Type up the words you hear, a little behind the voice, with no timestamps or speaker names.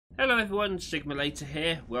Hello everyone, Sigma Later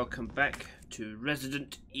here. Welcome back to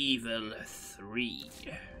Resident Evil 3.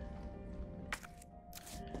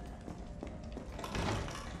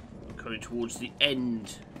 We're coming towards the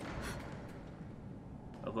end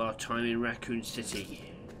of our time in Raccoon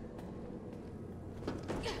City.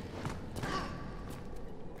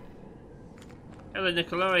 Hello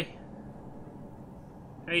Nikolai.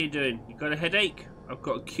 How you doing? You got a headache? I've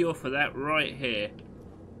got a cure for that right here.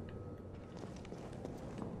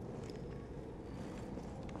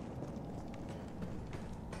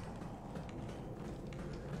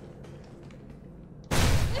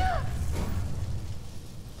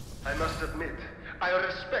 I must admit, I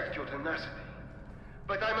respect your tenacity,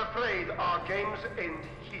 but I'm afraid our games end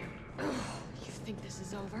here. You think this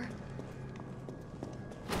is over?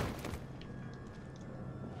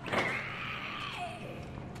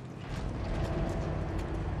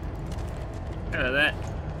 Hello there.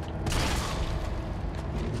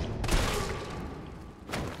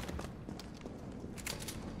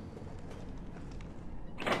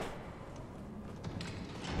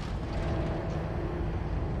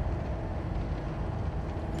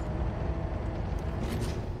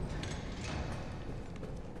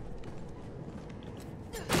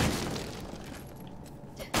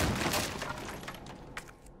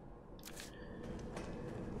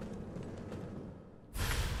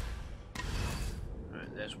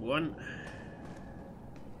 There's one.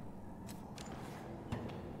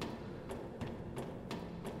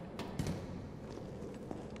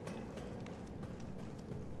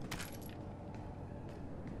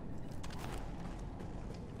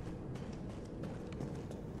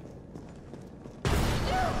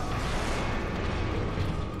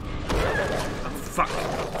 Oh, fuck.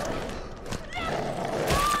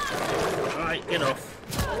 Alright, get off.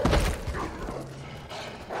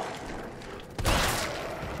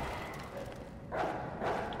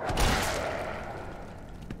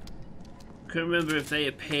 I can't remember if they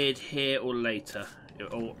appeared here or later,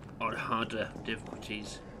 or on harder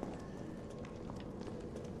difficulties.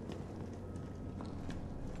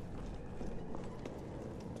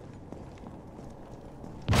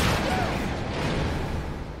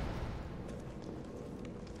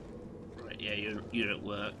 Right, yeah, you don't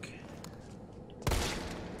work.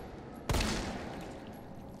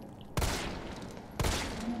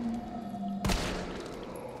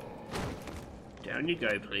 Down you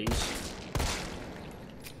go, please.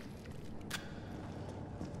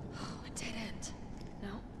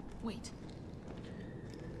 Wait.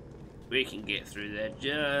 We can get through there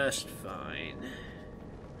just fine.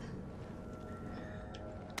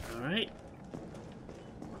 Alright.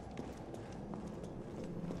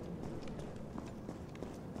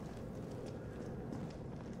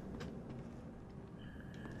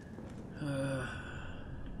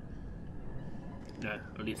 No,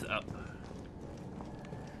 I'll leave that up.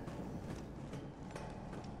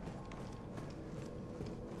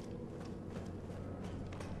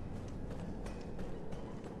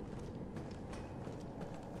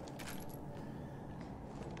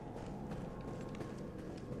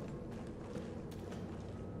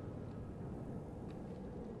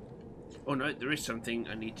 Oh no, there is something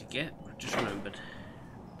I need to get. I just remembered.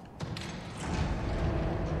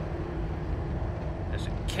 There's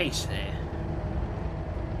a case there.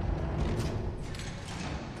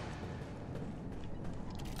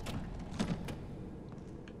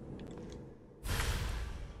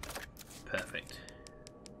 Perfect.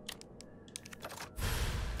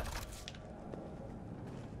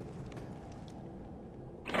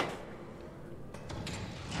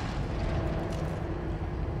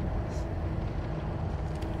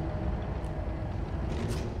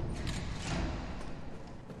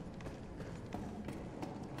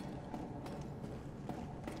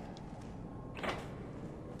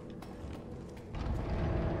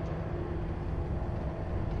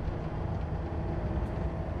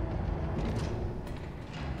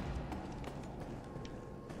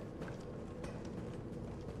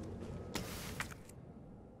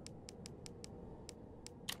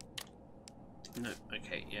 No,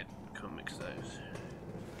 okay, yeah, can't mix those.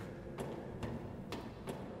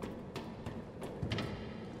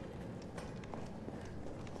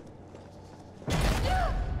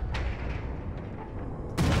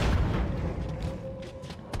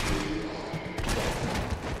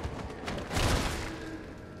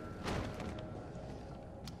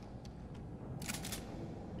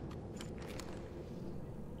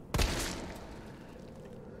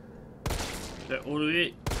 Is that all of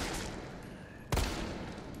it?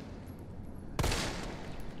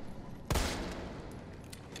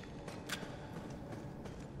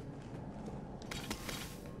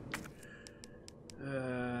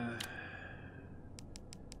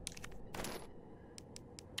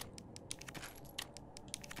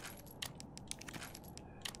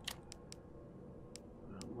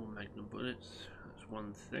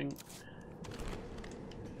 one thing.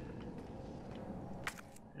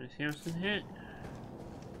 Anything else in here?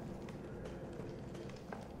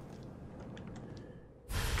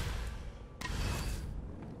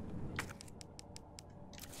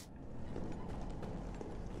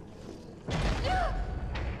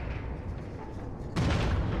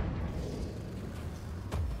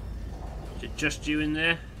 Is it just you in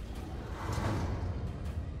there?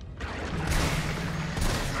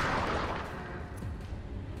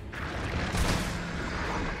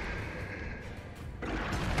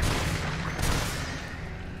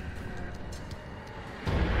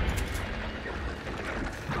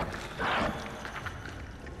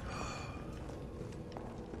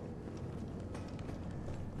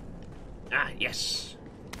 Ah, yes.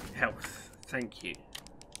 Health. Thank you.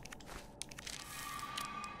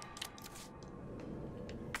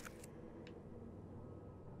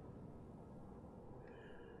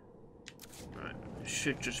 Right. It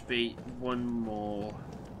should just be one more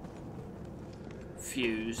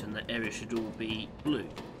fuse and the area should all be blue.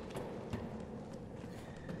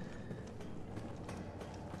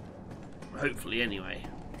 Hopefully, anyway.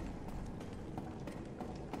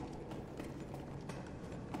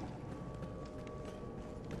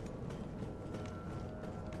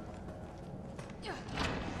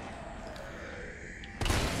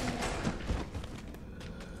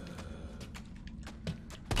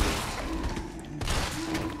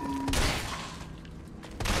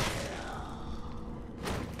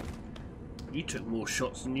 You took more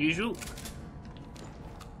shots than usual.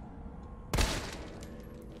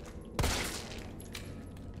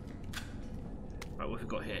 Right, what have we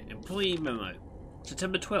got here? Employee memo.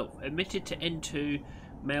 September 12th. Admitted to N2,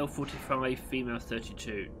 male 45, female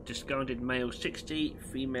 32. Discarded male 60,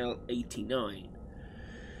 female 89.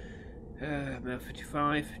 Male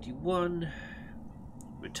 55, 51.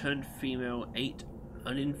 Returned female 8,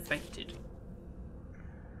 uninfected.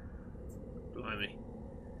 Blimey.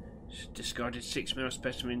 Discarded 6 male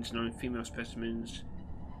specimens, 9 female specimens.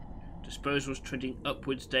 Disposals trending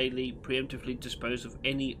upwards daily. Preemptively dispose of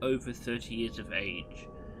any over 30 years of age.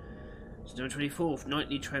 September 24th.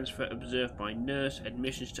 Nightly transfer observed by nurse.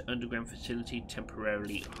 Admissions to underground facility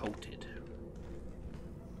temporarily halted.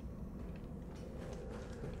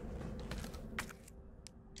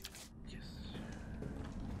 Yes.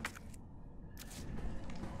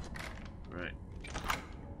 Right.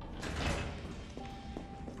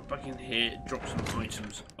 Back in here, drop some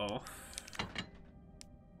items off.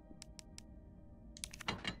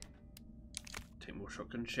 Take more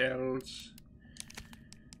shotgun shells.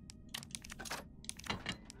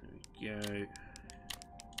 There we go.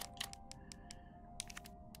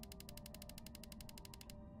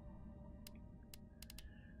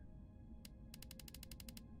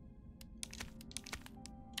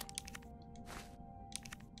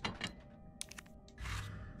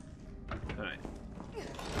 Alright.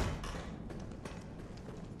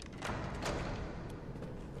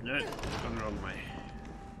 No, gone the wrong way.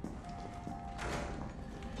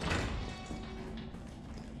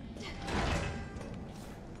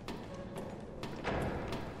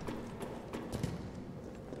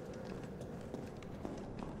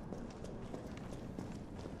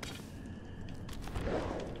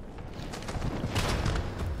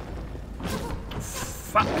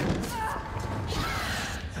 Fuck!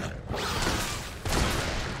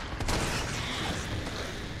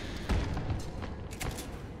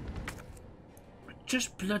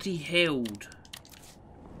 Just bloody healed.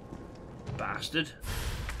 Bastard.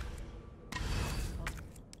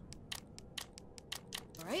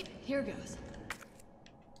 Alright, here goes.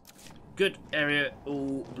 Good, area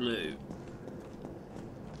all blue.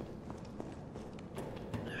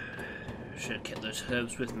 Should have kept those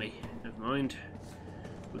herbs with me. Never mind.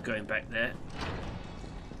 We're going back there.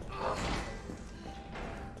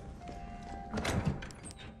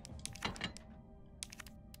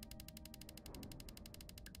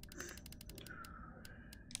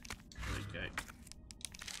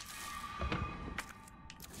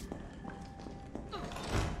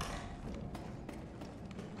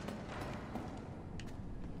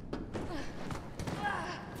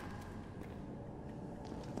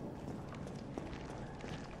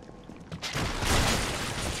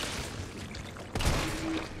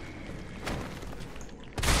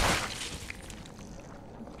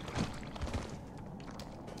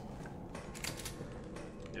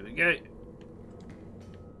 There we go.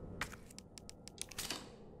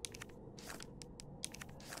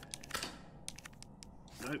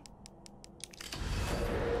 Nope.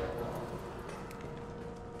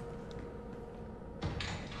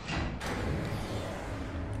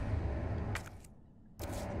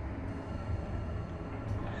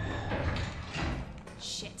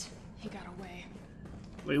 He got away.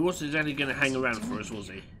 Well, he wasn't exactly going to hang around for us, was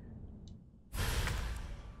he?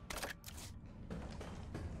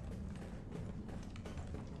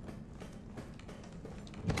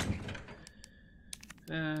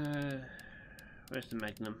 Where's the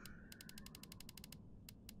Magnum?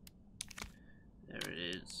 There it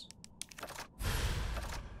is.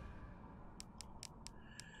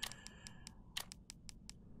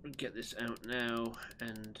 We'll get this out now,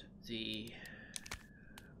 and the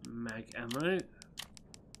mag ammo.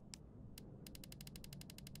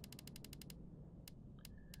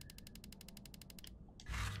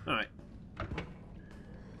 Alright.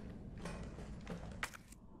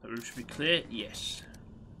 That room should be clear. Yes.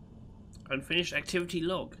 Unfinished activity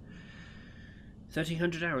log.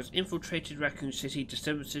 1300 hours. Infiltrated Raccoon City.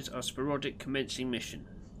 Disturbances are sporadic. Commencing mission.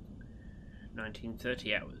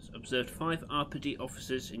 1930 hours. Observed 5 RPD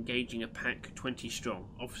officers engaging a pack 20 strong.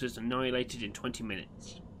 Officers annihilated in 20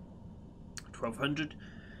 minutes. 1200.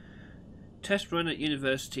 Test run at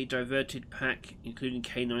university. Diverted pack including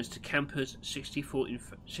canines to campers.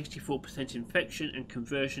 64% infection and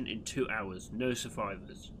conversion in 2 hours. No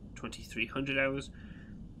survivors. 2300 hours.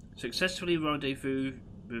 Successfully rendezvous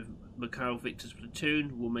with Mikhail Victor's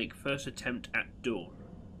platoon. Will make first attempt at dawn.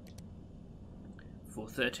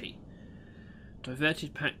 430.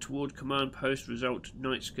 Diverted pack toward command post. Result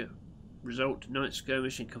night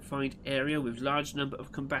skirmish in confined area with large number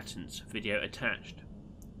of combatants. Video attached.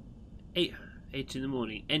 8 in the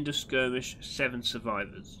morning. End of skirmish. 7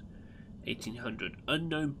 survivors. 1800.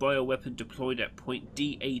 Unknown bioweapon deployed at point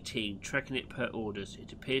D18. Tracking it per orders.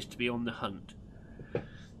 It appears to be on the hunt.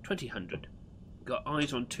 2000. Got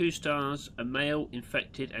eyes on 2 stars. A male,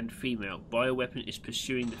 infected, and female. Bioweapon is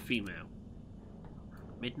pursuing the female.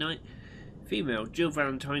 Midnight. Female, Jill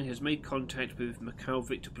Valentine, has made contact with Mikhail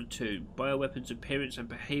Victor platoon. Bioweapons appearance and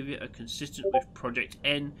behaviour are consistent with Project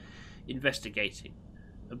N. Investigating.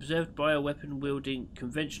 Observed bioweapon wielding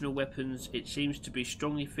conventional weapons. It seems to be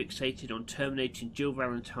strongly fixated on terminating Jill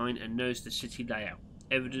Valentine and knows the city layout.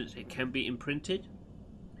 Evidence it can be imprinted.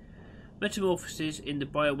 Metamorphosis in the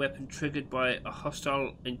bioweapon triggered by a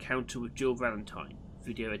hostile encounter with Jill Valentine.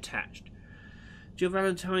 Video attached. Jill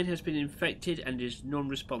Valentine has been infected and is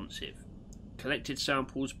non-responsive. Collected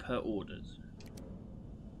samples per orders.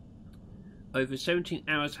 Over 17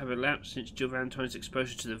 hours have elapsed since Jill Valentine's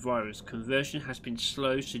exposure to the virus. Conversion has been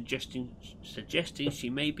slow, suggesting she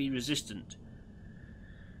may be resistant.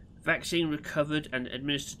 Vaccine recovered and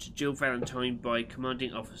administered to Jill Valentine by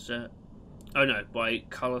commanding officer. By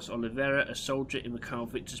Carlos Oliveira, a soldier in Mikhail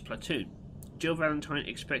Victor's platoon. Jill Valentine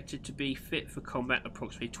expected to be fit for combat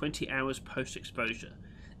approximately 20 hours post-exposure.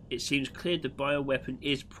 It seems clear the bioweapon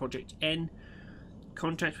is Project N.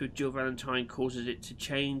 Contact with Jill Valentine causes it to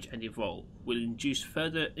change and evolve. Will induce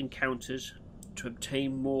further encounters to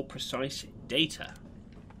obtain more precise data.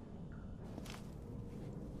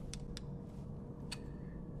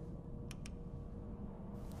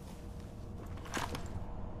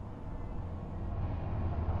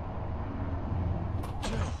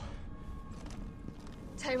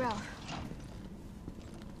 Tyrell.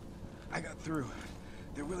 I got through.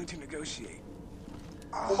 They're willing to negotiate.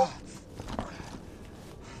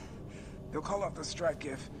 They'll call off the strike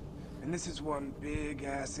if, and this is one big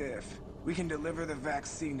ass if, we can deliver the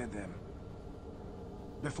vaccine to them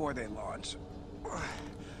before they launch.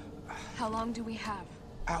 How long do we have?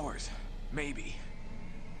 Hours, maybe.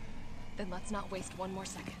 Then let's not waste one more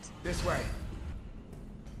second. This way.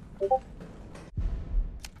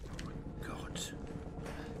 God.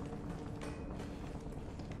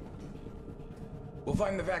 We'll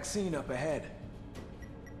find the vaccine up ahead.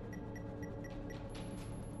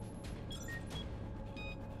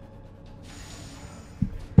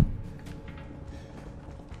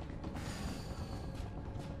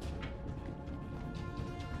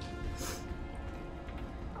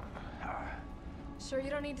 Sure you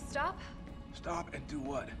don't need to stop? Stop and do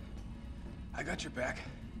what? I got your back.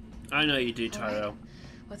 I know you do, Tyrell. Right.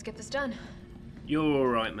 Let's get this done. You're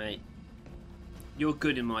alright, mate. You're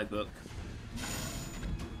good in my book.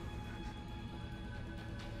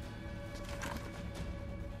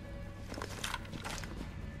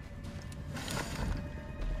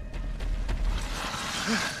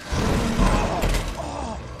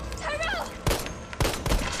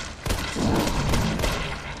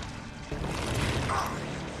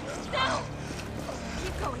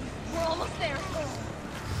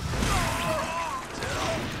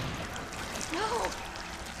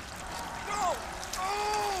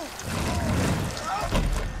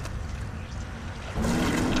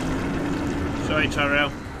 Sorry,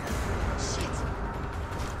 Tyrell.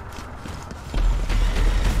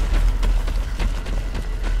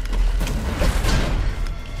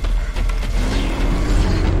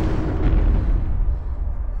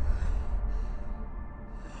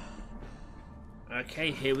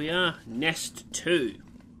 Okay, here we are. Nest 2.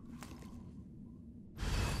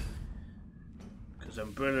 Because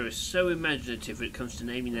Umbrella is so imaginative when it comes to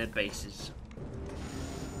naming their bases.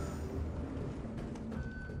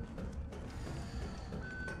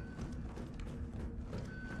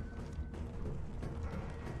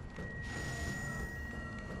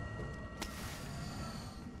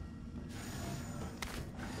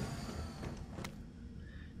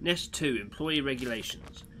 Nest 2, Employee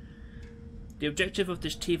Regulations. The objective of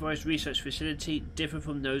this T-Virus research facility differ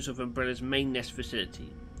from those of Umbrella's main Nest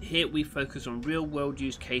facility. Here we focus on real-world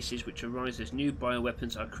use cases which arise as new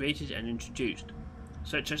bioweapons are created and introduced,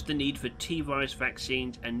 such as the need for T-Virus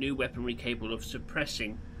vaccines and new weaponry capable of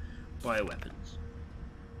suppressing bioweapons.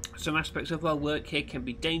 Some aspects of our work here can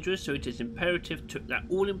be dangerous, so it is imperative that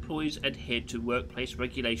all employees adhere to workplace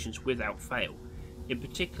regulations without fail. In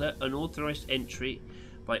particular, unauthorized entry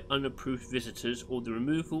by unapproved visitors or the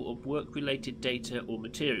removal of work-related data or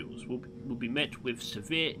materials will be met with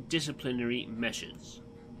severe disciplinary measures.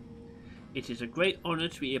 It is a great honour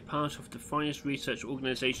to be a part of the finest research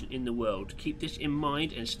organisation in the world. Keep this in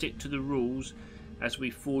mind and stick to the rules as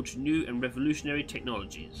we forge new and revolutionary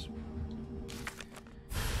technologies.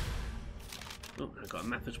 Oh, I got a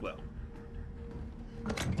map as well.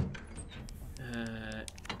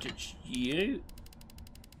 Ditch you.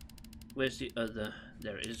 Where's the other?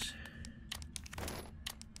 There it is.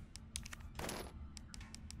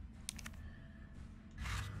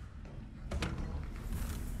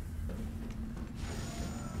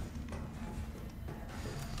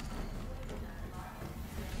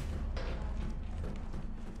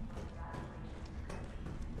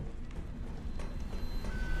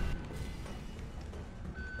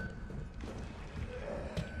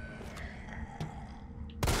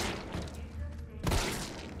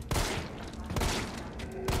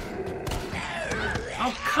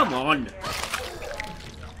 Oh, come on!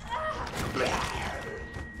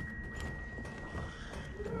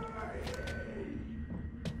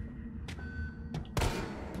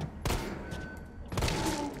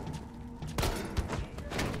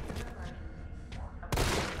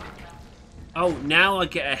 Oh, now I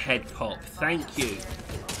get a head pop. Thank you.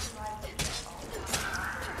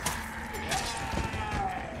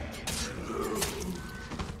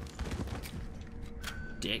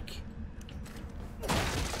 Dick.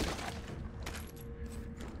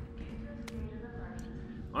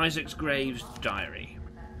 Isaac's Graves' diary.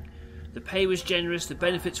 The pay was generous, the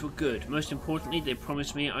benefits were good. Most importantly, they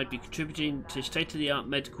promised me I'd be contributing to state-of-the-art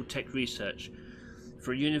medical tech research.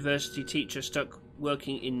 For a university teacher stuck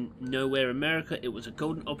working in nowhere America, it was a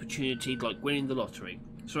golden opportunity like winning the lottery.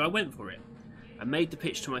 So I went for it. I made the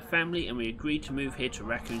pitch to my family and we agreed to move here to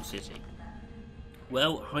Raccoon City.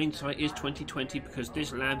 Well, hindsight is 2020 because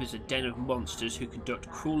this lab is a den of monsters who conduct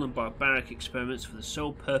cruel and barbaric experiments for the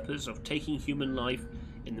sole purpose of taking human life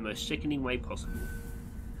in the most sickening way possible.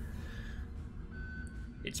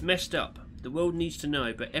 It's messed up. The world needs to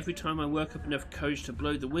know, but every time I work up enough courage to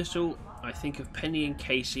blow the whistle, I think of Penny and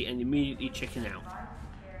Casey and immediately chicken out.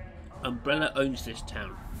 Umbrella owns this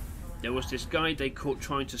town. There was this guy they caught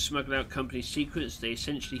trying to smuggle out company secrets. They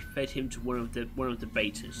essentially fed him to one of the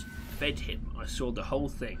betas. Fed him. I saw the whole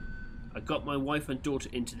thing. I got my wife and daughter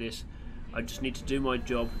into this. I just need to do my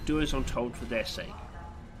job, do as I'm told for their sake.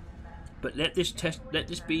 But let this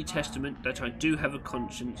be testament that I do have a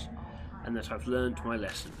conscience and that I've learned my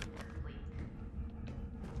lesson.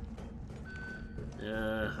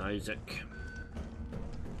 Isaac.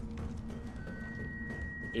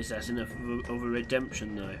 Is that enough of a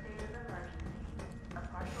redemption, though?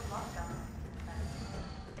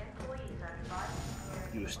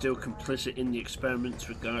 You were still complicit in the experiments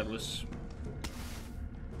regardless.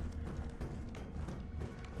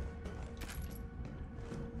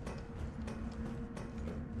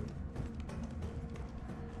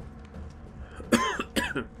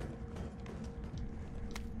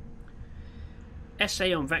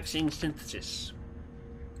 Essay on Vaccine Synthesis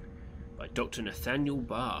by Dr. Nathaniel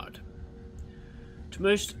Bard. To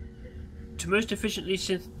most efficiently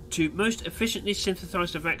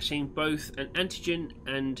synthesize a vaccine, both an antigen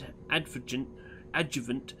and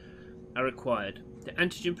adjuvant are required. The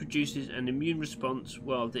antigen produces an immune response,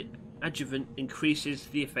 while the adjuvant increases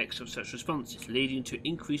the effects of such responses, leading to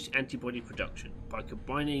increased antibody production. By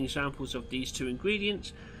combining examples of these two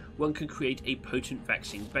ingredients, one can create a potent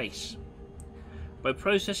vaccine base. By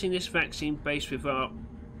processing this vaccine base with our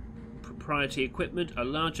proprietary equipment, a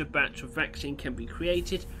larger batch of vaccine can be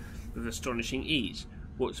created with astonishing ease.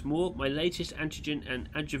 What's more, my latest antigen and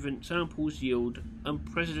adjuvant samples yield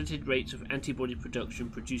unprecedented rates of antibody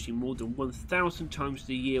production, producing more than 1,000 times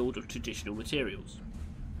the yield of traditional materials.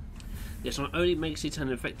 This not only makes it an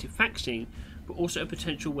effective vaccine, but also a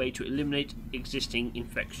potential way to eliminate existing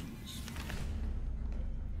infections.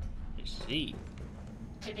 I see.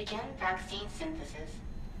 To begin vaccine synthesis,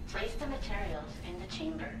 place the materials in the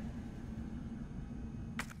chamber.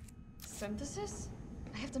 Synthesis?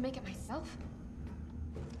 I have to make it myself?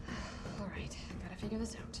 Alright, gotta figure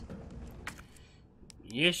this out.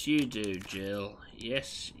 Yes, you do, Jill.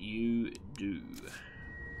 Yes, you do.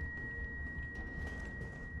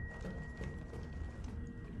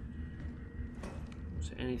 Is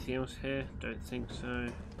there anything else here? Don't think so.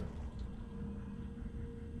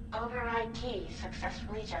 Override key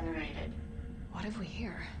successfully generated. What have we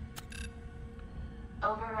here?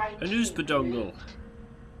 Override A key news dongle. removed.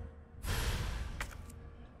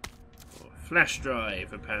 Or a flash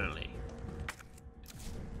drive, apparently.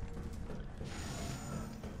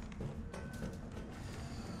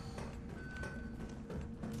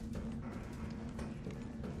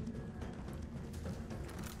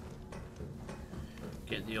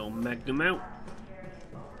 Get the old Magnum out.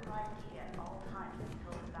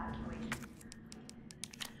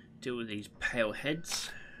 Deal with these pale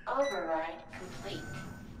heads. Override complete.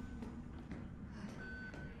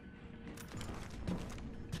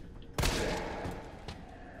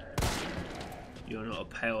 You're not a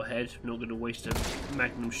pale head. I'm not going to waste a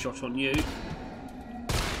Magnum shot on you.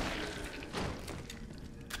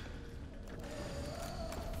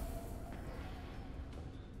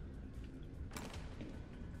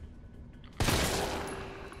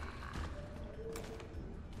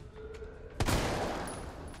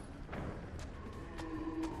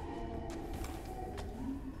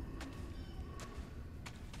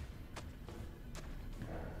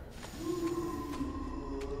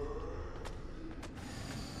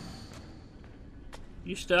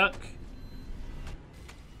 You stuck?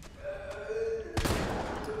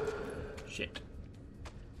 Shit.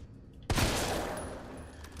 There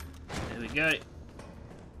we go.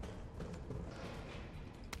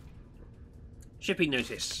 Shipping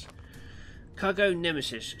notice. Cargo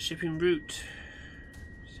Nemesis. Shipping route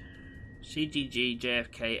CDG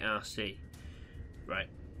JFK RC. Right.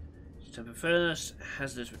 To first,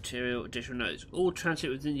 hazardous material, additional notes. All transit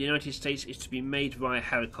within the United States is to be made via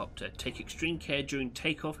helicopter. Take extreme care during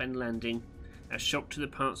takeoff and landing, as shock to the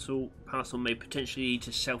parcel may potentially lead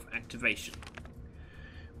to self-activation.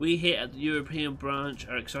 We here at the European branch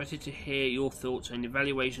are excited to hear your thoughts and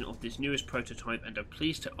evaluation of this newest prototype and are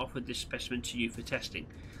pleased to offer this specimen to you for testing.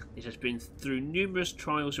 It has been through numerous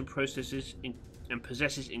trials and processes and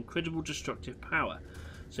possesses incredible destructive power.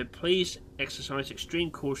 So please exercise extreme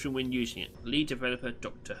caution when using it. Lead developer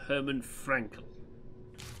Dr. Herman Frankel.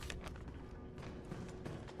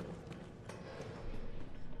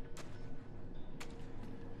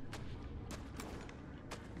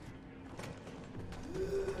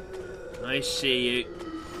 I see you.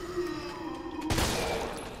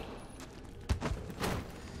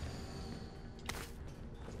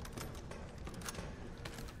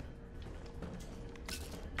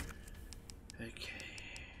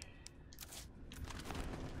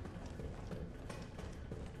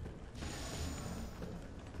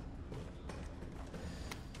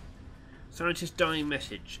 Scientist dying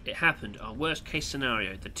message. It happened. Our worst case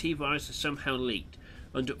scenario. The T-virus has somehow leaked.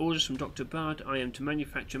 Under orders from Dr. Bard, I am to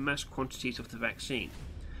manufacture mass quantities of the vaccine.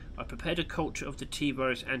 I prepared a culture of the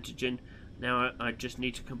T-virus antigen. Now I just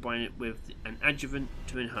need to combine it with an adjuvant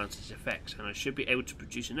to enhance its effects, and I should be able to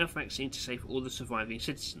produce enough vaccine to save all the surviving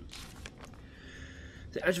citizens.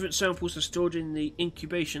 The adjuvant samples are stored in the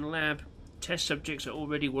incubation lab. Test subjects are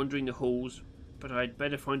already wandering the halls, but I'd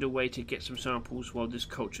better find a way to get some samples while this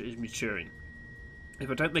culture is maturing. If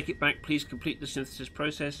I don't make it back, please complete the synthesis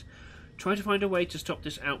process. Try to find a way to stop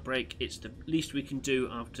this outbreak. It's the least we can do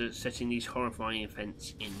after setting these horrifying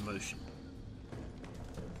events in motion.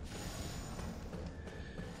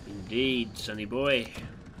 Indeed, sonny boy.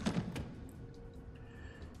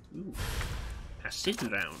 Ooh.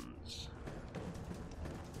 Acid rounds.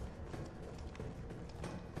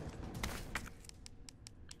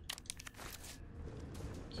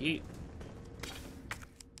 Cute.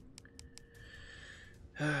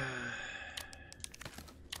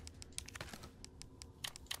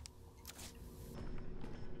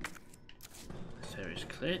 This is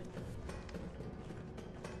clear.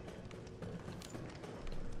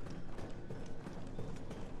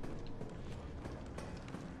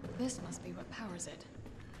 This must be what powers it.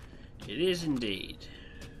 It is indeed.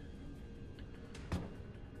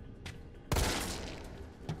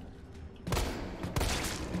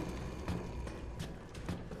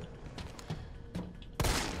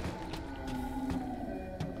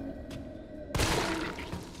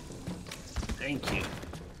 Thank you.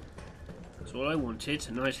 That's all I wanted,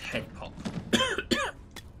 a nice head pop.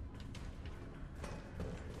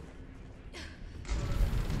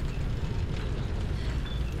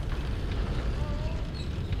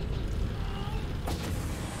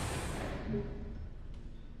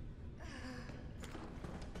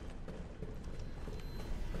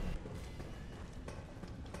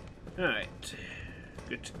 Alright,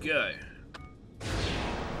 good to go.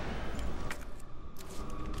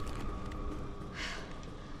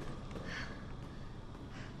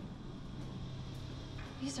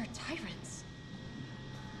 These are tyrants.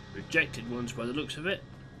 Rejected ones by the looks of it.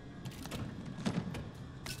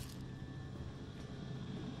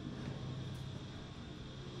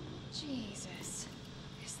 Jesus.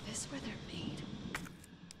 Is this where they're made?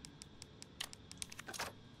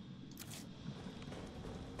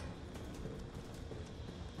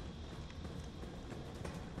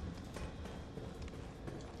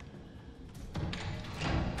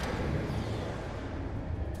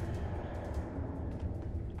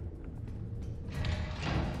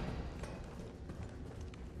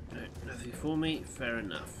 Nothing for me, fair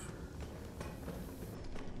enough.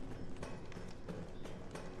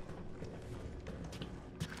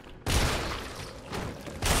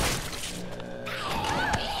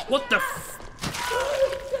 What the f-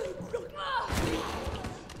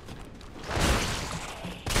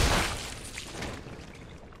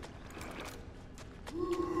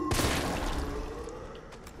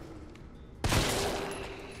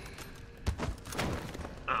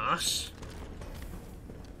 Ass?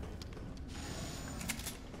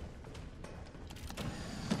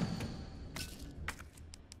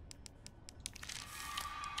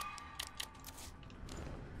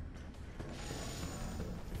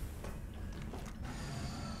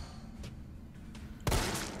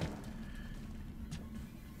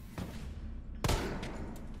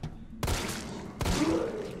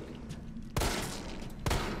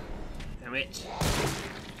 Damn it.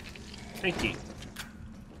 Thank you.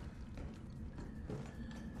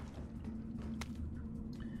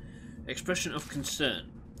 Expression of concern.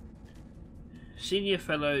 Senior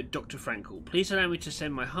Fellow Dr. Frankel, please allow me to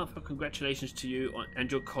send my heartfelt congratulations to you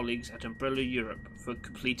and your colleagues at Umbrella Europe for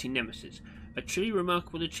completing Nemesis, a truly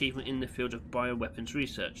remarkable achievement in the field of bioweapons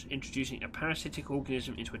research, introducing a parasitic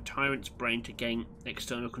organism into a tyrant's brain to gain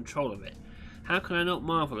external control of it. How can I not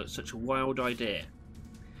marvel at such a wild idea?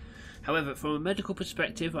 However, from a medical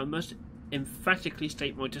perspective, I must emphatically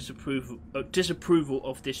state my disapproval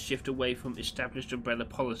of this shift away from established Umbrella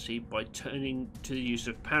policy. By turning to the use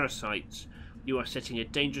of parasites, you are setting a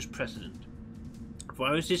dangerous precedent.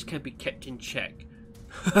 Viruses can be kept in check.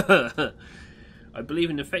 I believe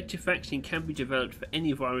an effective vaccine can be developed for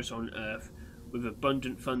any virus on Earth, with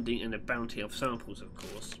abundant funding and a bounty of samples, of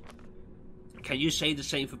course. Can you say the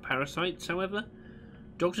same for parasites, however?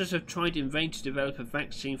 Doctors have tried in vain to develop a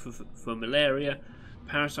vaccine for malaria.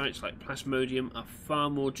 Parasites like Plasmodium are far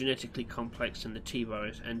more genetically complex than the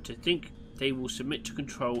T-virus, and to think they will submit to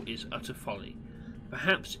control is utter folly.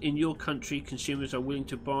 Perhaps in your country consumers are willing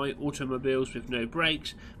to buy automobiles with no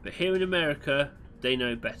brakes, but here in America they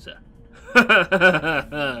know better.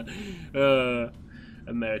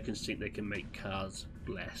 Americans think they can make cars,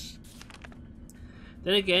 bless.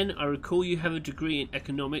 Then again, I recall you have a degree in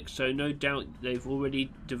economics, so no doubt they've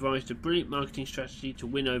already devised a brilliant marketing strategy to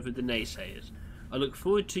win over the naysayers. I look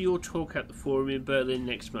forward to your talk at the forum in Berlin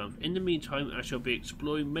next month. In the meantime, I shall be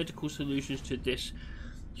exploring medical solutions to this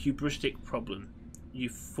hubristic problem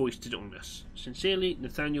you've foisted on us. Sincerely,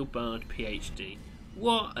 Nathaniel Bard, PhD.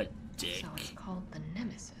 What a dick. So it's called the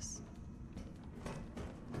Nemesis.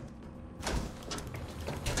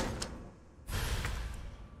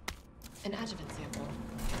 An adjuvant sample.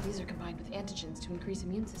 These are combined with antigens to increase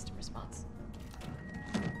immune system response.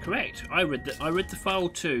 Correct. I read the file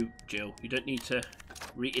too, Jill. You don't need to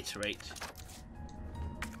reiterate.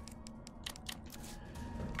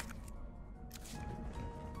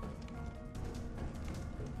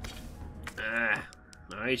 Ah,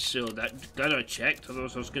 I saw that. Glad I checked,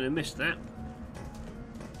 otherwise I was going to miss that.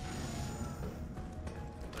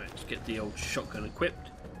 Right, let's get the old shotgun equipped.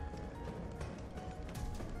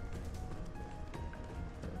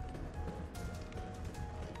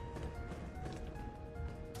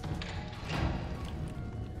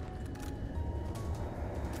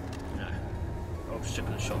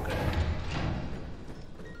 Sipping a shotgun.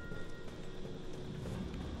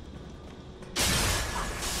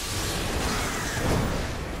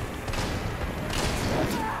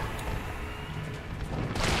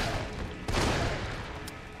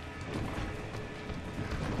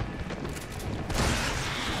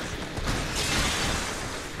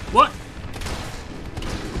 What?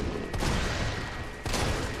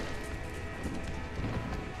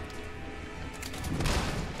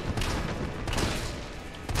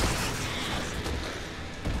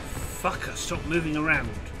 Fucker, stop moving around.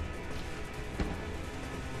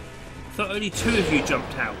 I thought only 2 of you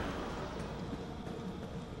jumped out.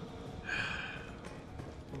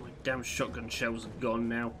 Oh, my damn shotgun shells are gone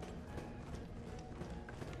now.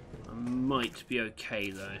 I might be okay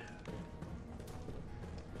though.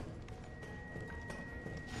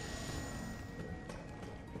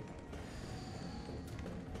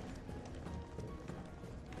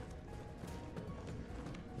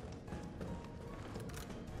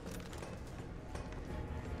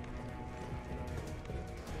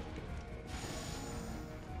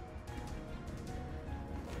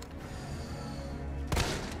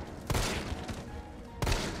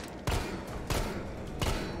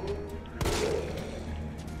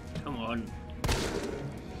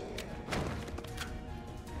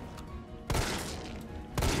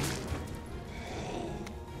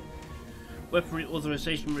 Weaponry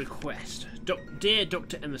authorization request. Dear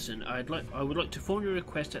Dr. Emerson, I would like to formally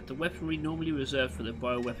request that the weaponry normally reserved for the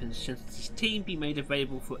bioweapons synthesis team be made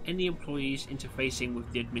available for any employees interfacing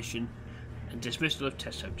with the admission and dismissal of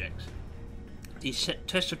test subjects. These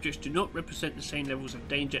test subjects do not represent the same levels of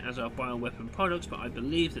danger as our bioweapon products, but I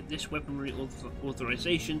believe that this weaponry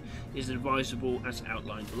authorization is advisable as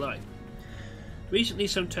outlined below. Recently,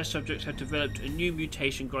 some test subjects have developed a new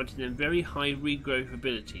mutation granting them very high regrowth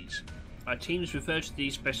abilities. Our teams refer to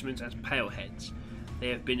these specimens as paleheads. They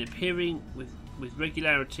have been appearing with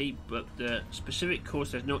regularity, but the specific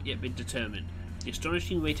cause has not yet been determined. The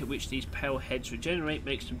astonishing rate at which these paleheads regenerate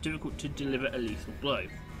makes them difficult to deliver a lethal blow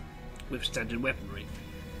with standard weaponry.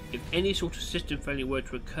 If any sort of system failure were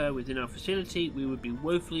to occur within our facility, we would be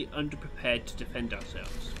woefully underprepared to defend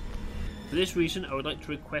ourselves. For this reason, I would like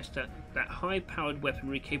to request that high-powered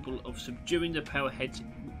weaponry capable of subduing the paleheads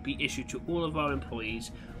be issued to all of our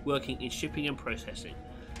employees working in shipping and processing.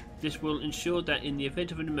 This will ensure that in the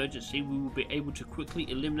event of an emergency, we will be able to quickly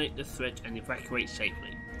eliminate the threat and evacuate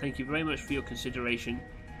safely. Thank you very much for your consideration.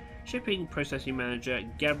 Shipping Processing Manager,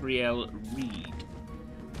 Gabrielle Reed.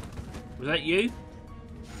 Was that you?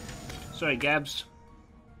 Sorry, Gabs.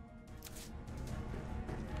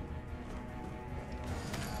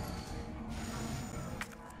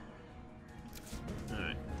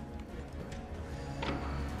 Alright.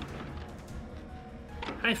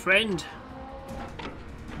 Hi, friend.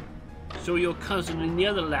 Saw your cousin in the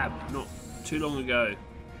other lab not too long ago.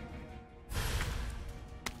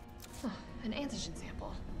 An antigen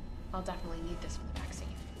sample. I'll definitely need this for the vaccine.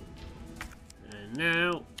 And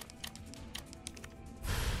now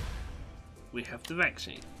we have the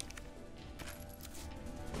vaccine.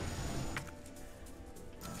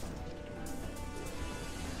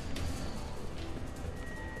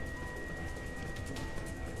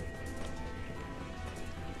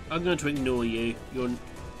 I'm going to ignore you. You're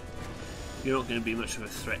not going to be much of a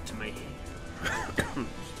threat to me.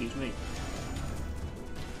 Excuse me.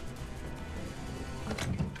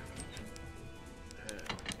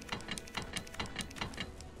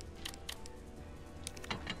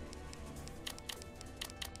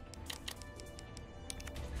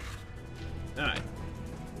 Alright.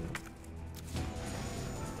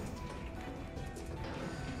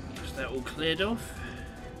 Is that all cleared off?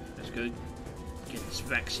 Let's go get this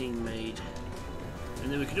vaccine made.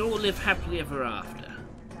 And then we can all live happily ever after.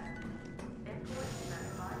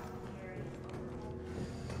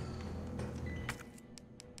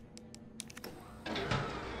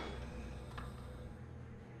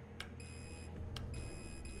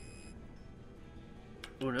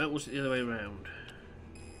 Oh no, was it the other way around?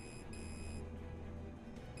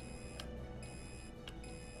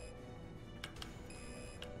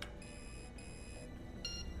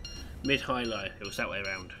 Mid-high low, it was that way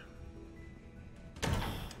around.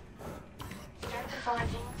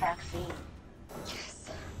 Synthesizing vaccine. Yes.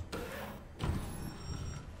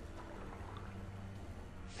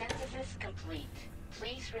 Synthesis complete.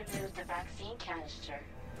 Please remove the vaccine canister.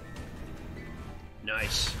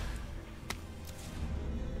 Nice.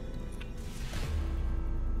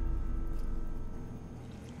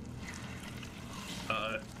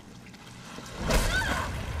 Uh-oh.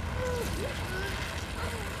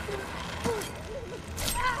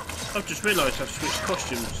 I've just realised I've switched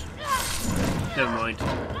costumes. Never mind.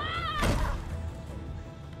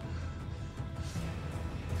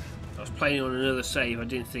 I was playing on another save. I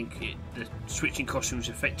didn't think the switching costumes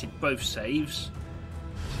affected both saves.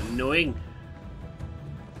 It's annoying.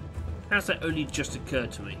 How's that only just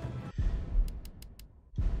occurred to me?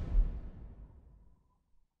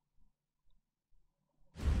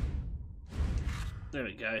 There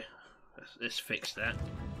we go. Let's fix that.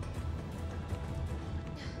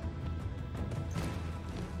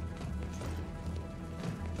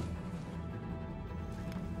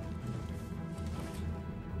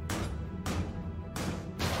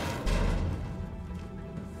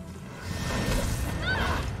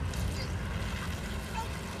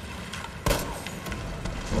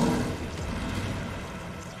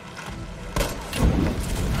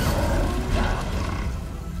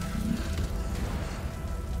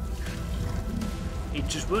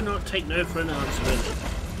 just will not take no for an answer, will it?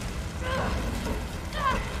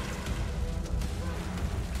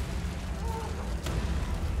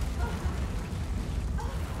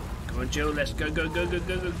 Come on, Jill, let's go, go, go, go,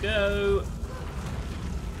 go, go, go!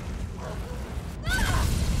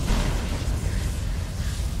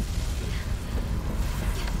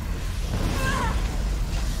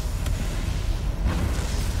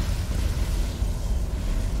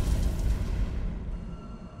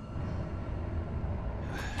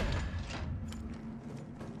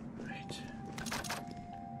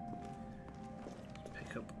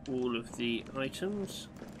 All of the items.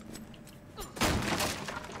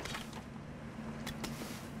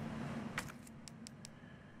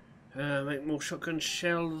 Make more shotgun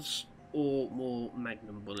shells or more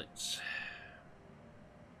magnum bullets.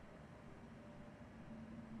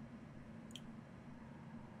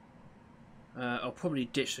 I'll probably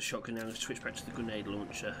ditch the shotgun now and switch back to the grenade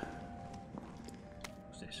launcher.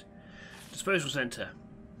 What's this? Disposal center.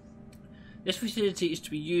 This facility is to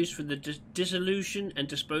be used for the dissolution and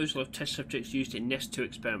disposal of test subjects used in Nest 2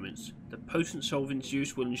 experiments. The potent solvent's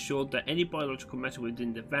use will ensure that any biological matter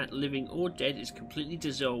within the vat, living or dead, is completely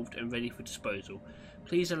dissolved and ready for disposal.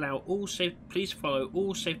 Please follow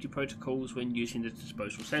all safety protocols when using the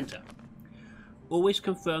disposal center. Always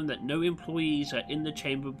confirm that no employees are in the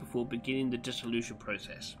chamber before beginning the dissolution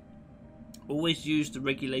process. Always use the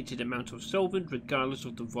regulated amount of solvent regardless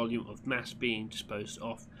of the volume of mass being disposed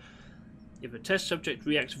of. If a test subject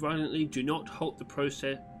reacts violently, do not halt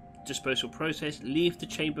the disposal process. Leave the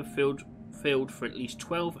chamber filled for at least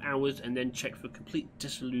 12 hours and then check for complete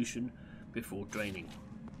dissolution before draining.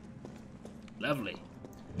 Lovely.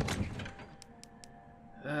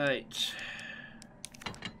 Right.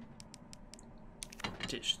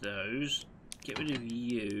 Ditch those. Get rid of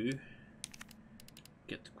you.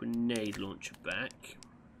 Get the grenade launcher back.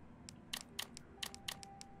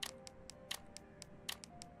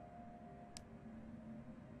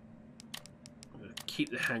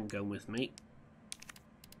 Keep the handgun with me.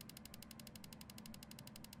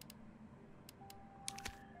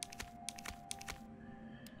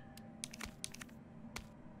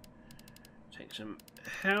 Take some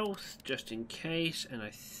health just in case, and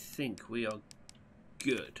I think we are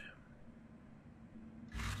good.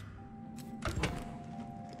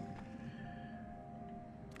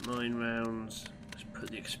 Mine rounds. Let's put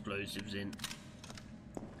the explosives in.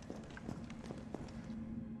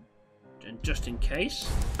 And just in case.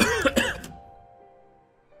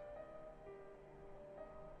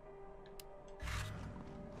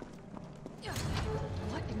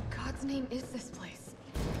 What in God's name is this place?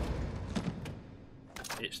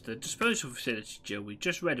 It's the disposal facility, Jill. We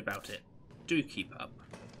just read about it. Do keep up.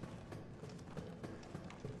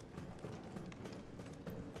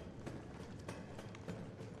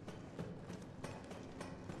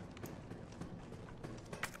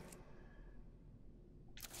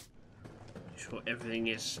 Sure everything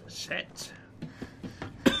is set.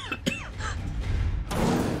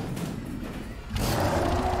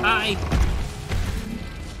 Hi.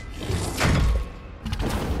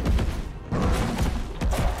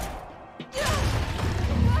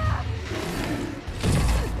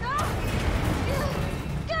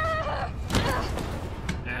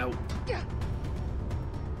 Ow.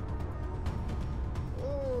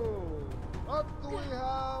 Oh, what do we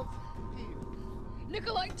have here?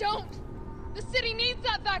 Nikolai, don't! The city needs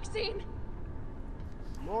that vaccine!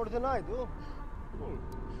 More than I do.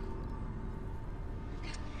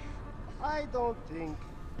 I don't think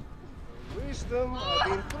the wisdom I've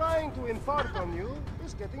been trying to impart on you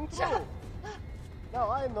is getting through.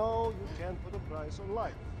 Now, I know you can't put a price on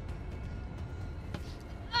life.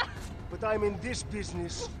 But I'm in this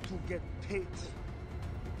business to get paid.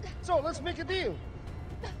 So, let's make a deal.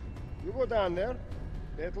 You go down there,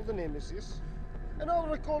 battle the Nemesis, and I'll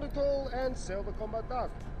recall it all and sell the combat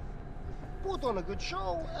data. Put on a good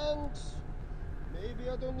show, and maybe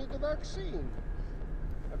I don't need the vaccine.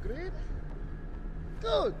 Agreed?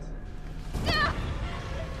 Good.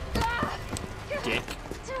 Dick.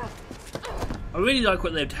 I really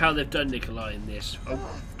like how they've done Nikolai in this. I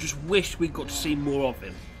just wish we got to see more of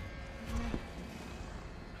him.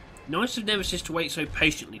 Nice of Nemesis to wait so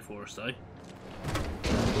patiently for us, though.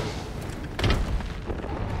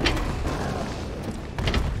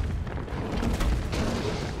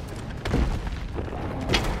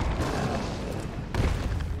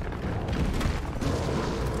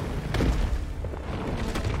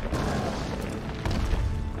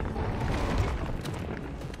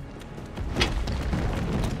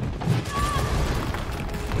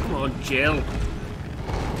 Jill.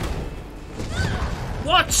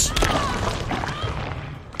 What?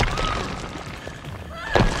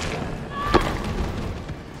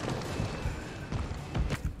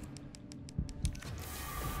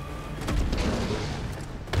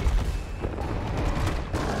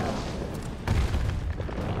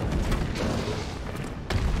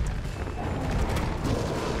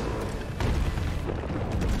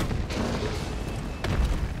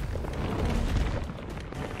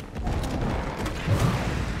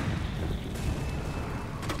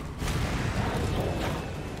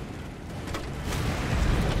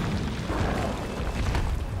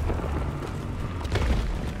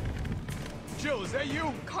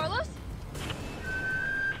 you! Carlos?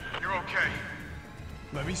 You're okay.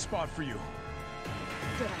 Let me spot for you.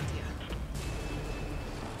 Good idea.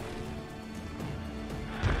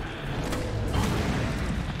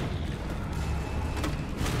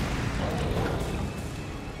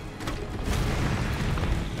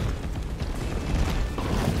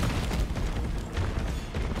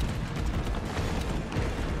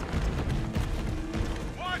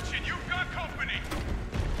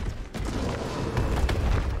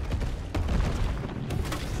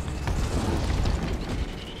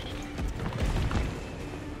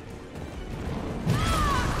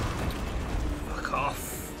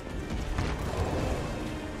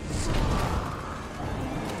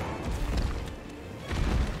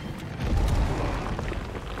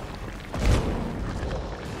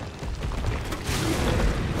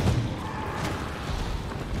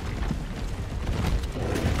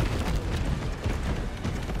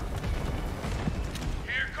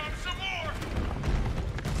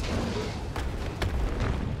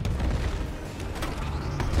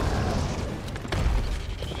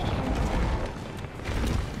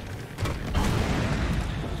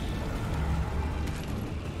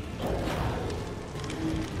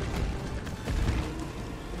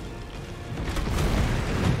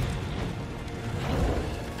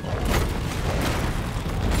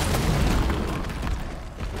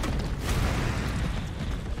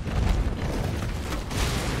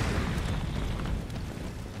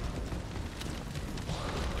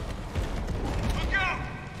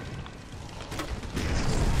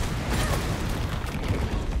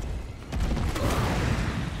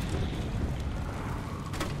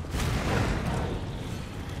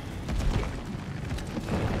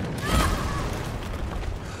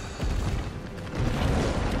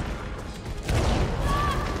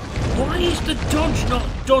 Why is the dodge not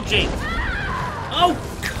dodging? Oh,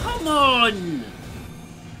 come on!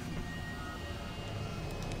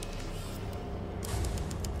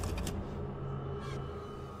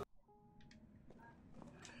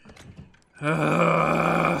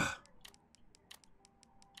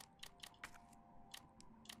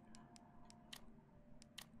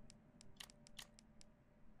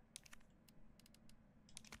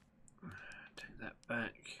 Take that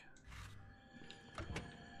back.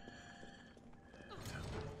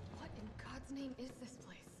 What in God's name is this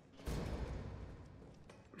place?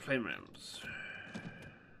 Flame rounds.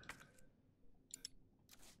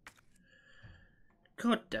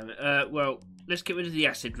 God damn it. Well, let's get rid of the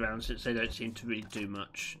acid rounds since they don't seem to really do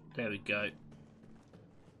much. There we go.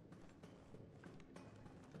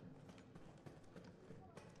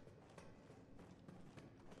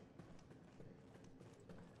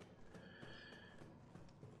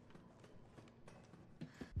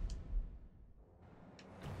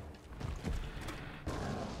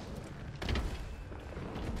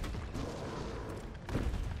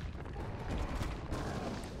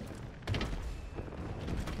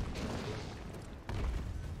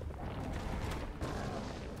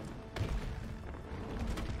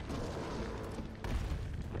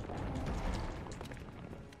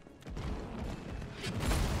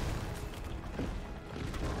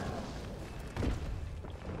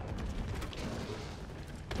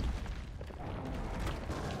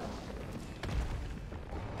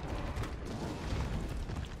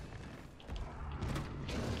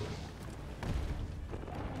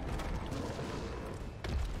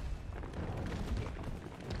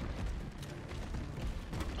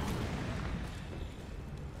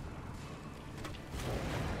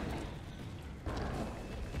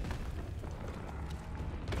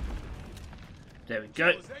 There we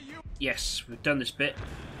go. Yes, we've done this bit.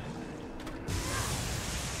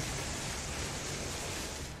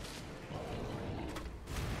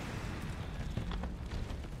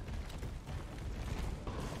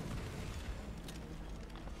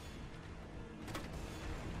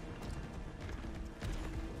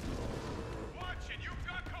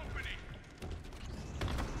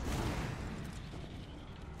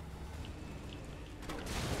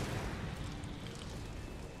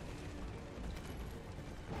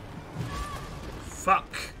 Fuck.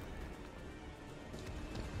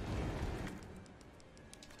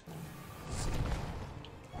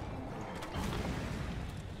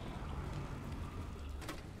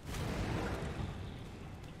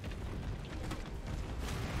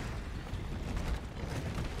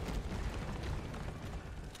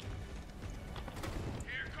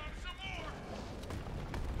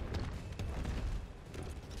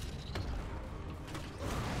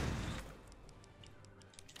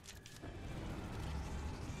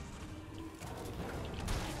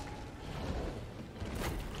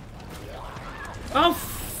 Oh,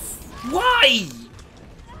 why?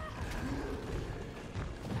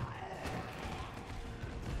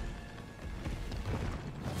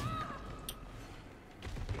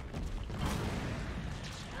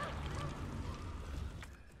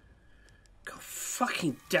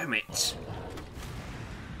 Fucking damn it.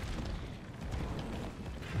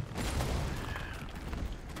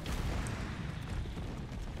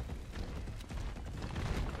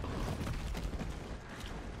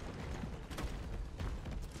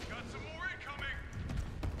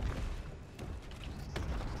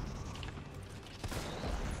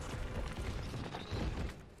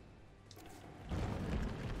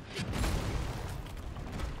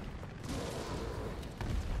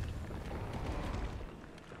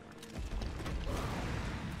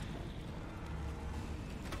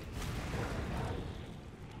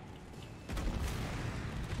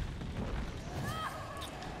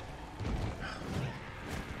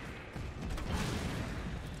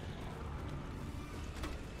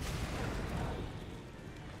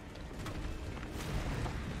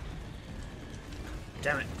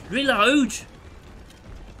 Damn it. Reload! Here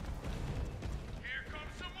comes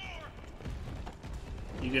some more.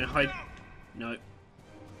 You gonna hide? No.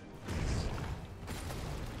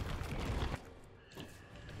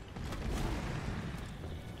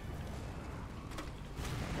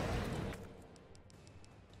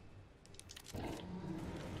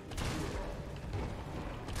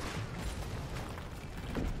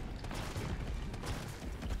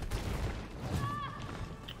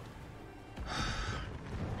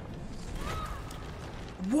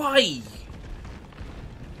 Why?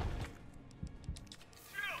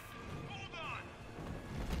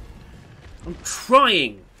 I'm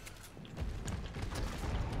trying.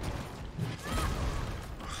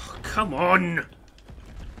 Oh, come on.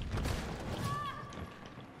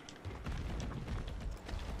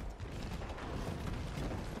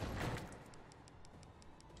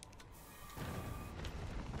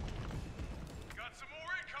 Got some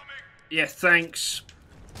more incoming. Yeah, thanks.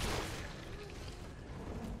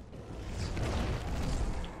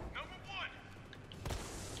 Number one.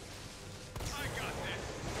 I got this.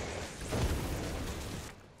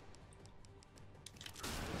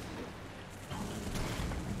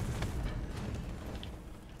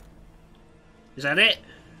 Is that it?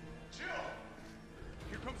 Chill.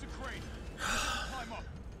 Here comes a crane. Climb up.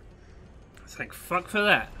 Thank fuck for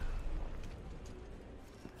that.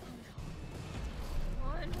 Come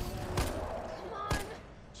on. Come on.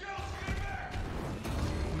 Chill, stay back.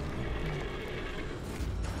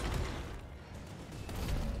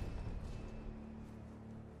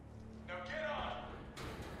 Now get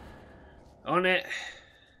on. On it.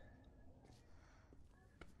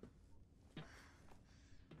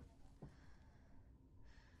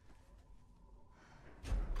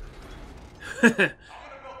 I'm gonna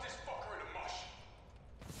melt this fucker into mush.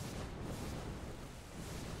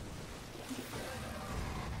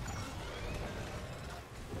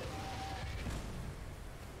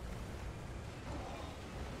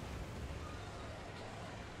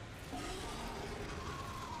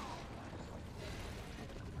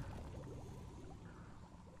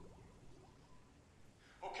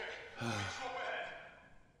 Okay, meet you up ahead.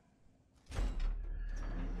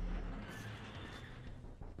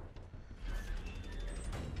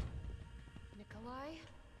 Nikolai,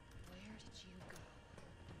 where did you go?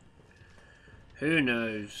 Who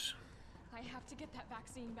knows? I have to get that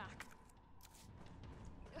vaccine back.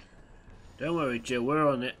 Don't worry, Jill. We're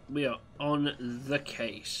on it. We are on the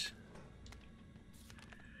case.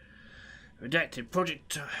 Redacted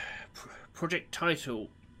project title,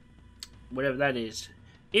 whatever that is.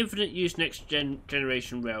 Infinite use next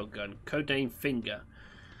generation railgun. Codename Finger.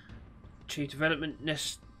 Chief development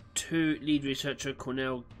Nest 2 lead researcher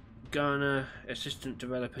Cornell Garner. Assistant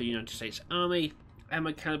developer United States Army.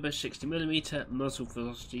 Ammo caliber 60mm. Muzzle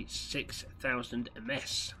velocity 6000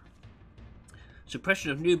 ms.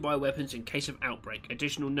 Suppression of new bioweapons in case of outbreak.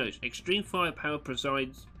 Additional notes. Extreme firepower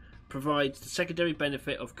provides the secondary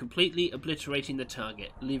benefit of completely obliterating the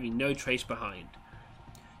target, leaving no trace behind.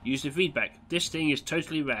 User feedback. This thing is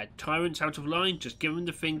totally rad. Tyrants out of line, just give them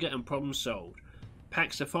the finger and problem solved.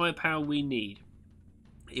 Packs the firepower we need.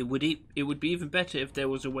 It would be even better if there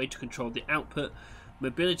was a way to control the output.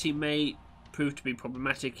 Mobility may prove to be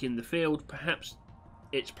problematic in the field. Perhaps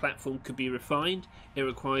its platform could be refined. It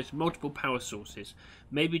requires multiple power sources.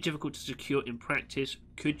 May be difficult to secure in practice.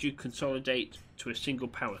 Could you consolidate to a single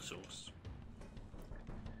power source?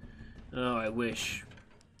 Oh, I wish.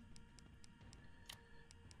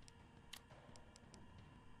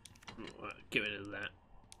 Right, get rid of that.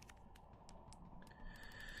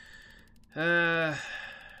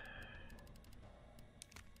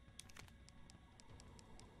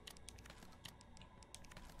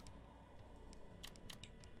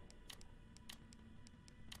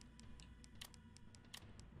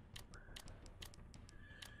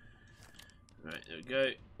 Right, there we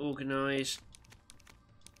go. Organise.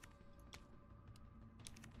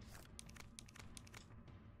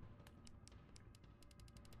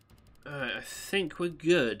 Alright, I think we're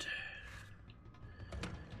good.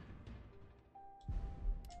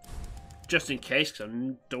 Just in case, because I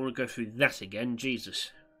don't want to go through that again.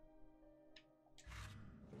 Jesus.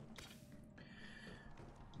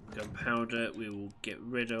 Gunpowder we will get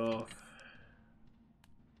rid of.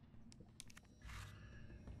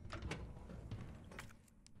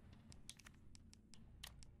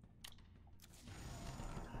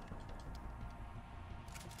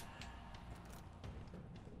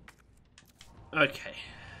 Okay.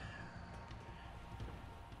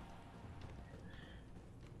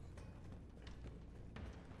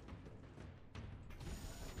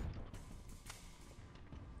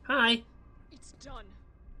 Hi. It's done.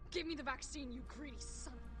 Give me the vaccine, you greedy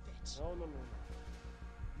son of a bitch. No.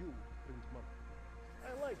 You bring money.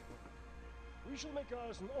 I like money. We shall make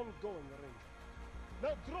ours an ongoing arrangement.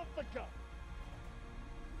 Now drop the gun.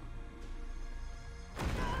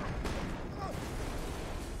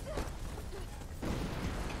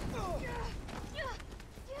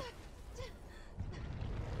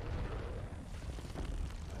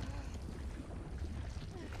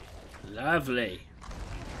 Lovely.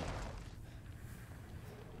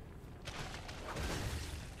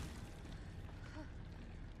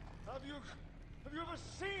 Have you ever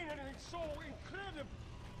seen anything so incredible?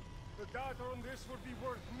 The data on this would be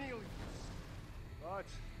worth millions. But,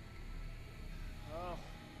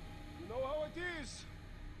 you know how it is.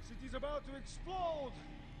 City's about to explode,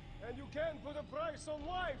 and you can't put a price on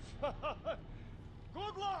life.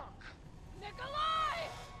 Good luck! Nikolai!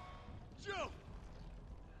 Jill!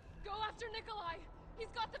 Go after Nikolai!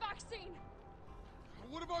 He's got the vaccine!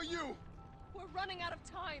 What about you? We're running out of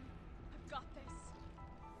time. I've got this.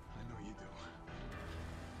 I know you do.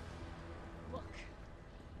 Look,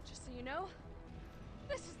 just so you know,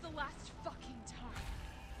 this is the last fucking time.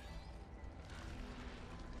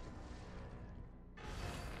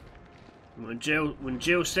 When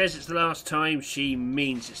Jill says it's the last time, she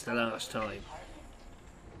means it's the last time.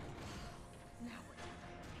 Now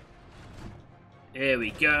Here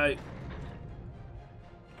we go.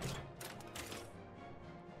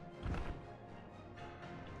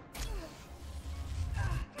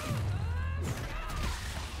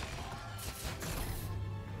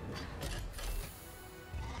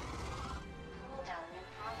 Cooldown in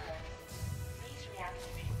progress. Please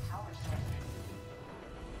reactivate power sources.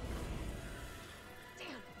 Damn,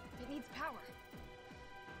 it needs power.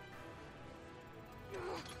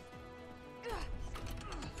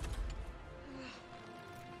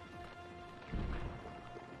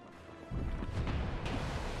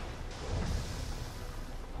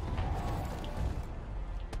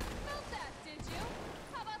 Felt that, did you?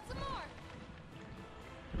 How about some more?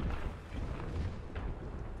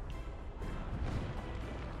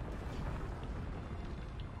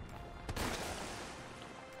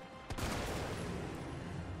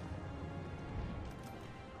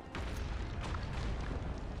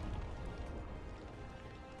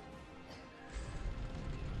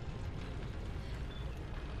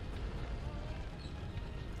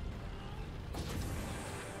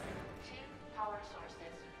 Two power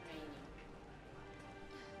sources remaining.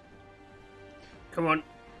 Come on.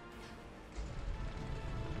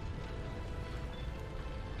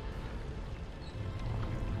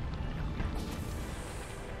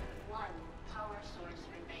 One power source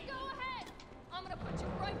remaining. Go ahead! I'm gonna put you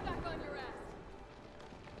right back on your ass.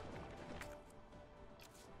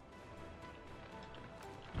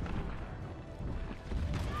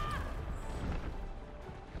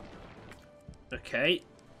 Okay.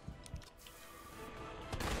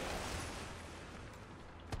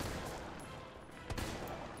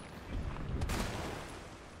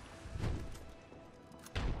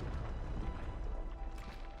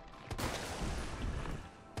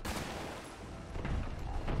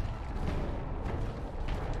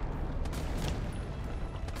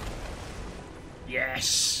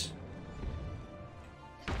 Yes.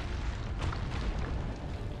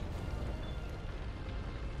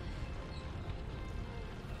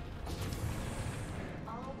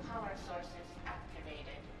 All power sources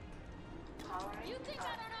activated. Powering You think I up.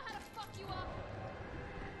 don't know how to fuck you up?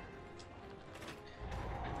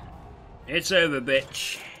 It's over,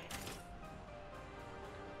 bitch.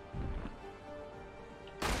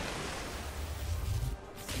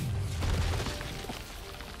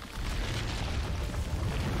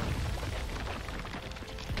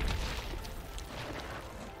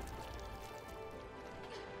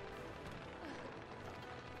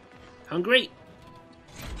 Hungry?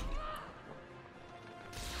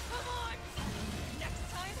 Come on!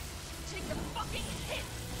 Next time, take the fucking hit!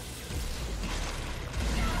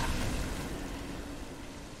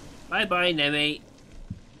 Bye bye, Nemi.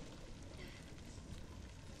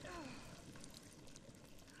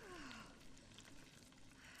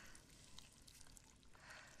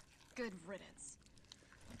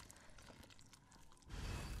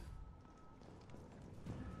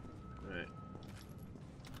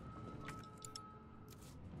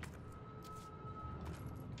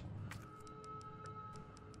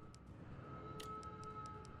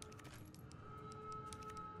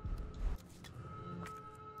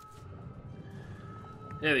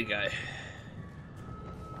 There we go.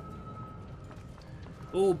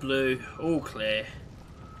 All blue, all clear.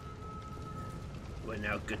 We're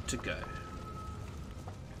now good to go.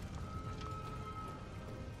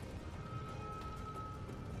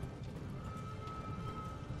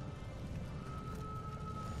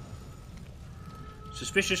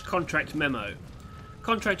 Suspicious contract memo.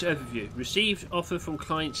 Contract overview. Received offer from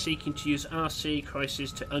client seeking to use RC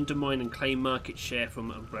crisis to undermine and claim market share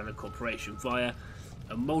from Umbrella Corporation via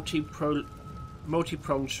a multi-pronged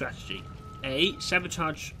strategy. A.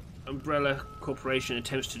 Sabotage Umbrella Corporation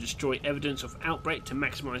attempts to destroy evidence of outbreak to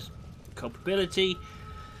maximize culpability.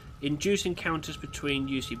 Induce encounters between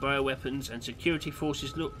UC bioweapons and security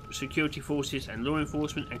forces and law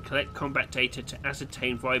enforcement and collect combat data to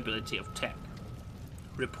ascertain viability of tech.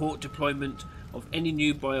 Report deployment of any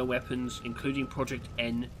new bioweapons, including Project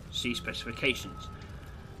N. See specifications.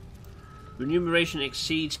 Remuneration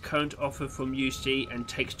exceeds current offer from UC and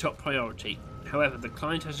takes top priority. However, the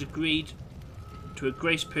client has agreed to a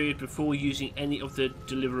grace period before using any of the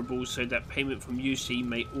deliverables so that payment from UC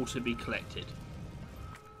may also be collected.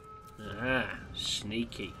 Ah,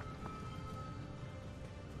 sneaky.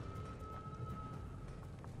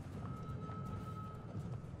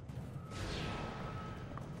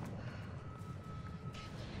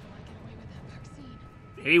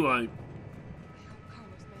 He won't. I hope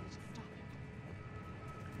Carlos managed to stop him.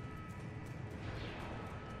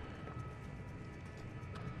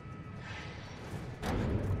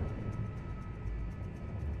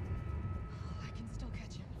 I can still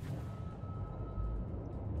catch him.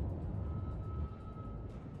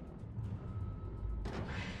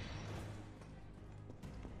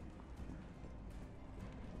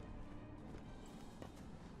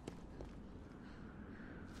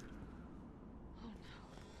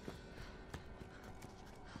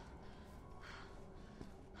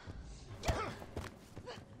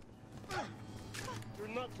 You're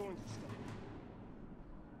not going to stop.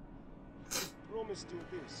 Promised you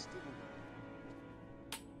this, didn't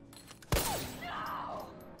No!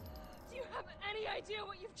 Do you have any idea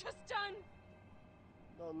what you've just done?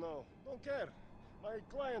 I? No, don't care. My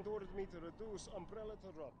client ordered me to reduce Umbrella to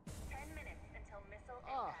rubble. 10 minutes until missile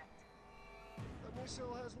Ah. impact. The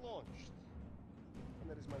missile has launched. And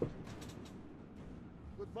that is my duty.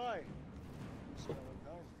 Goodbye, Miss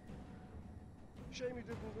Valentine. Shame you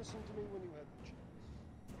didn't listen to me when you had the chance.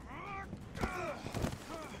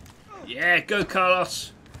 Yeah, go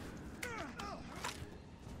Carlos.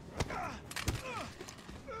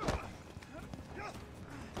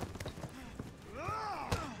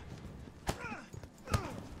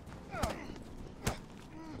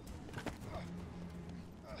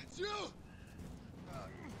 Jill!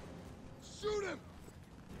 Shoot him!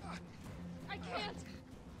 I can't!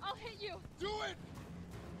 I'll hit you! Do it!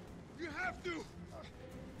 You have to!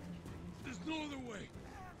 There's no other way.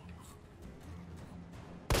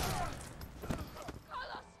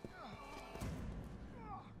 Carlos!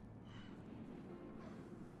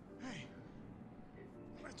 Hey,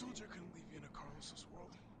 I told you I couldn't leave you in a Carlos's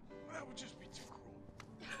world. That would just be too cruel.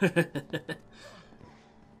 What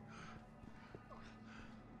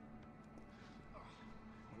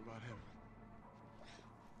about him?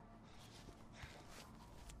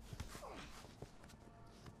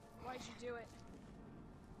 Why'd you do it?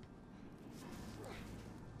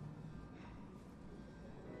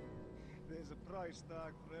 There's a price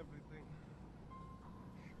tag for everything.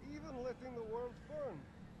 Even letting the world burn.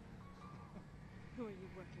 Who are you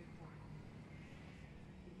working for?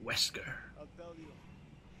 Wesker. I'll tell you,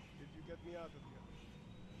 if you get me out of here.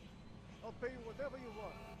 I'll pay you whatever you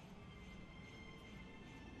want.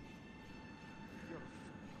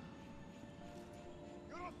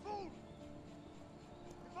 You're a fool!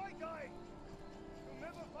 If I die, you'll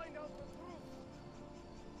never find out the truth.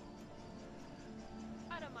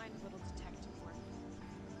 I don't mind a little detective work.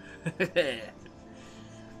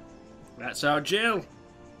 That's our Jill.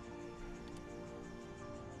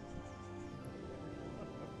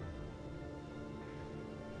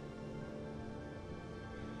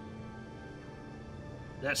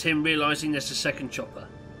 That's him realising there's a second chopper.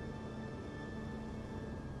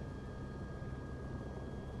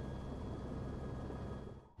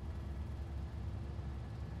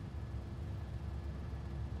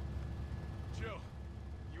 Jill,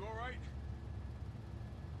 you alright?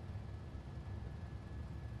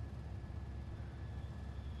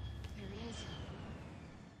 There he is.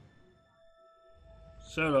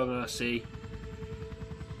 So long, RC.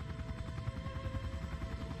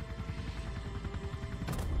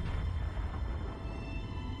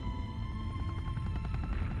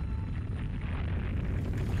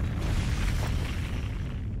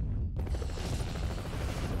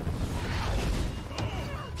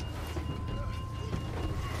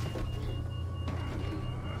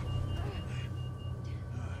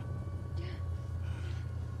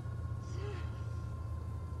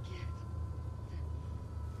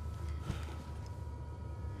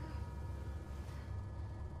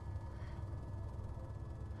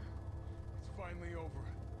 finally over.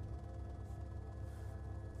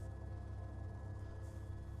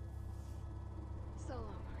 So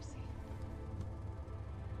long, Marcy.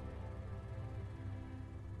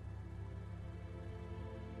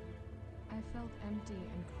 I felt empty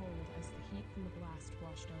and cold as the heat from the blast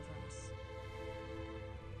washed over us.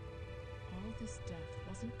 All this death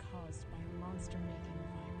wasn't caused by a monster-making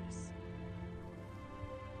virus.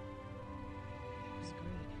 It was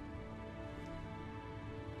greed.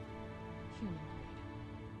 Human greed.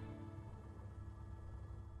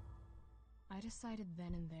 I decided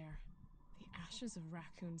then and there, the ashes of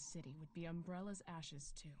Raccoon City would be Umbrella's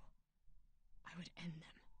ashes too. I would end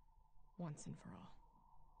them, once and for all.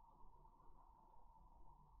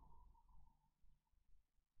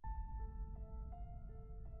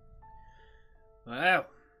 Wow.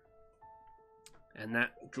 And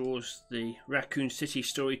that draws the Raccoon City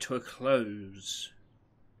story to a close.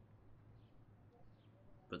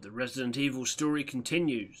 But the Resident Evil story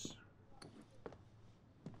continues.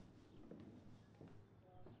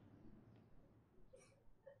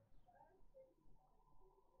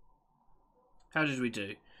 How did we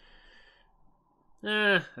do?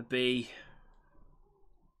 A B.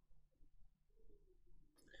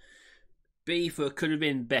 B for could have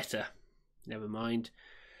been better. Never mind.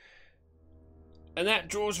 And that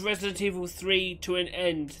draws Resident Evil 3 to an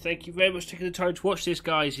end. Thank you very much for taking the time to watch this,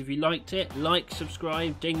 guys. If you liked it, like,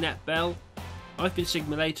 subscribe, ding that bell. I've been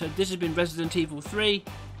Sigma Later. This has been Resident Evil 3,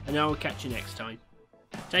 and I will catch you next time.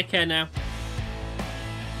 Take care now.